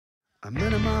A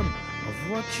minimum of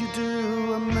what you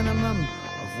do, a minimum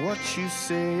of what you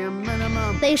say, a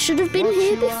minimum. They should have been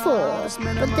here before,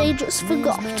 but they just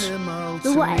forgot. The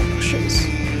Wirepushers.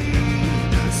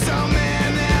 So minimal.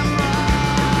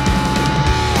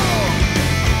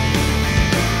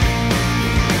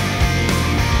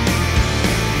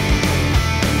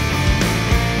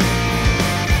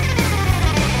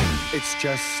 It's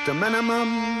just a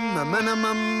minimum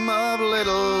of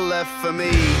little left for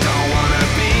me. Don't wanna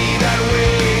be that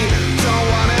way. Don't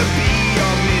wanna be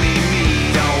your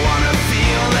mini-me. Don't wanna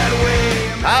feel that way.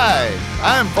 Hi,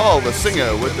 I'm Paul, the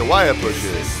singer with the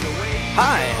Wirepushers.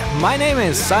 Hi, my name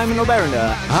is Simon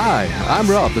Oberender. Hi, I'm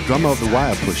Rob, the drummer of the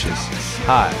Wirepushers.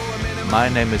 Hi, my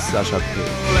name is Sascha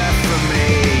Paeth. Left for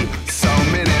me. So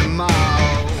minimal.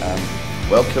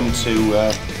 Welcome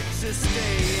to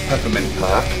Peppermint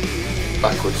Park.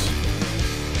 Backwards.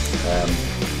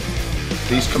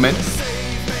 Please come in.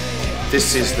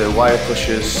 This is the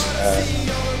Wirepushers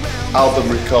album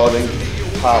recording,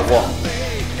 part 1.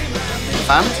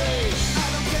 And?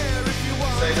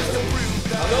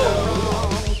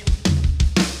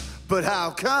 But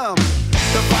how come?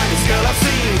 The finest girl I've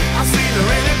seen her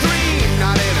in a dream,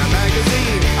 not in a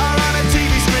magazine or on a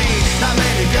TV screen. Not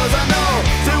many girls I know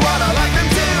do what I like them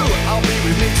to. I'll be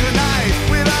with me tonight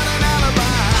without an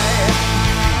alibi.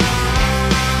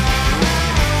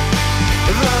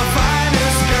 The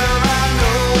finest girl I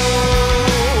know.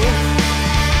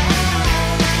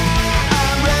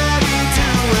 I'm ready to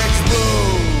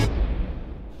explode.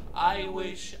 I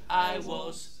wish I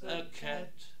was a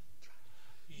cat.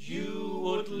 You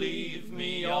would leave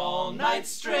me all night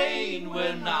straying.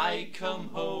 When I come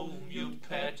home you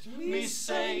pet me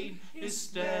sane. Is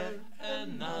there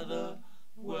another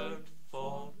word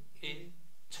for it?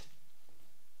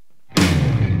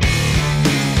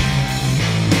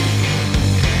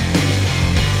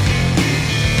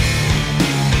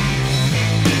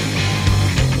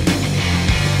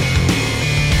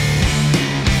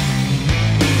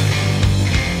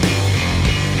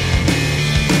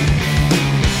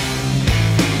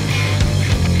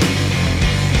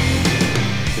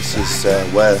 This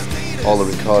is where all the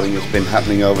recording has been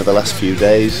happening over the last few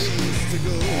days.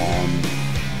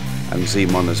 And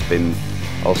Simon has been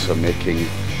also making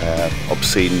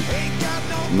obscene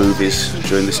movies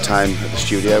during this time at the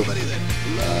studio,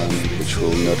 which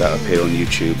will no doubt appear on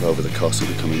YouTube over the course of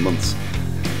the coming months.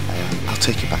 I'll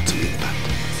take you back to the band.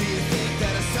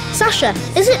 Sascha,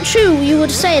 is it true you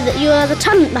would say that you are the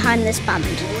talent behind this band?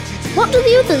 What do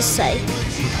the others say?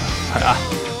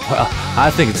 Well,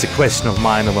 I think it's a question of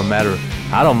mind over matter.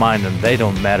 I don't mind them, they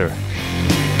don't matter.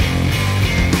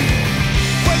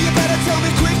 Well, you better tell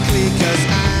me quickly, 'cause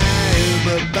I'm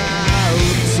about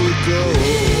to go.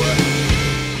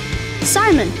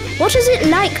 Simon, what is it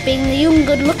like being the young,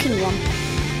 good-looking one?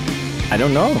 I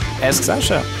don't know. Ask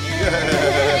Sascha.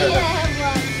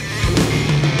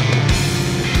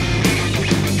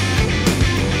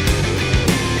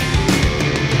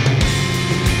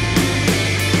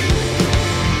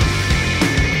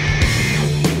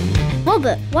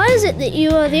 Robert, why is it that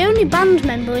you are the only band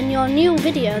member in your new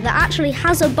video that actually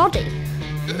has a body?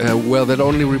 Well, that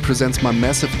only represents my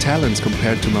massive talents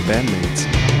compared to my bandmates.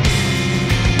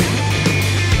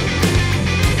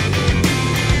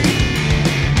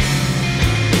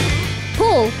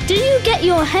 Paul, did you get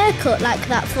your hair cut like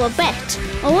that for a bet,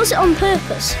 or was it on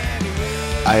purpose?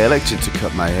 I elected to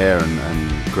cut my hair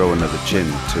and grow another chin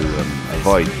to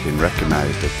avoid being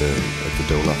recognised at the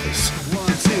Dole office.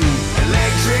 1, 2,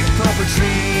 electric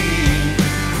puppetry.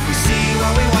 We see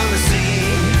what we want to see,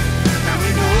 and we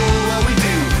know what we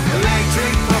do.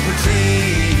 Electric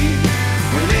puppetry.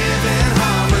 We live in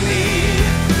harmony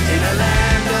in a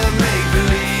land of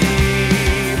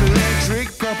make-believe. Electric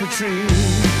puppetry.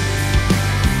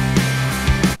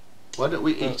 Why don't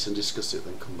we eat and discuss it,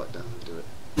 then come back down and do it?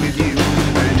 With you,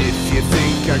 and if you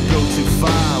think I go too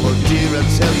far, well dear,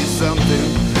 I'll tell you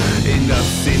something.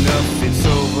 Enough's enough, it's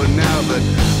over now, but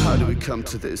how do we come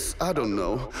to this? I don't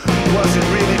know. Was it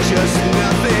really just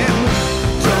nothing?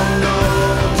 Don't know,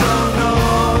 don't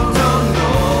know, don't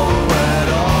know at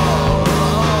all.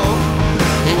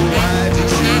 Why did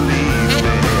you leave me?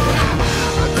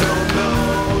 I don't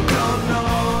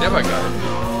know. Never got it.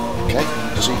 Okay,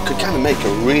 so you could kind of make a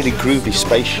really groovy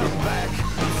spaceship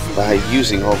by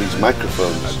using all these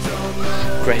microphones.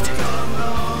 Great.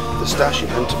 The Starship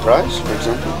Enterprise, for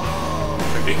example.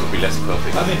 It could be less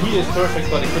perfect. I mean, he is perfect,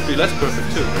 but it could be less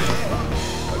perfect too.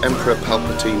 Emperor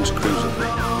Palpatine's cruiser.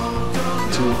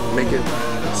 To make it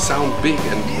sound big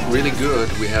and really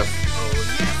good, we have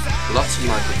lots of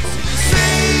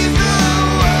microphones.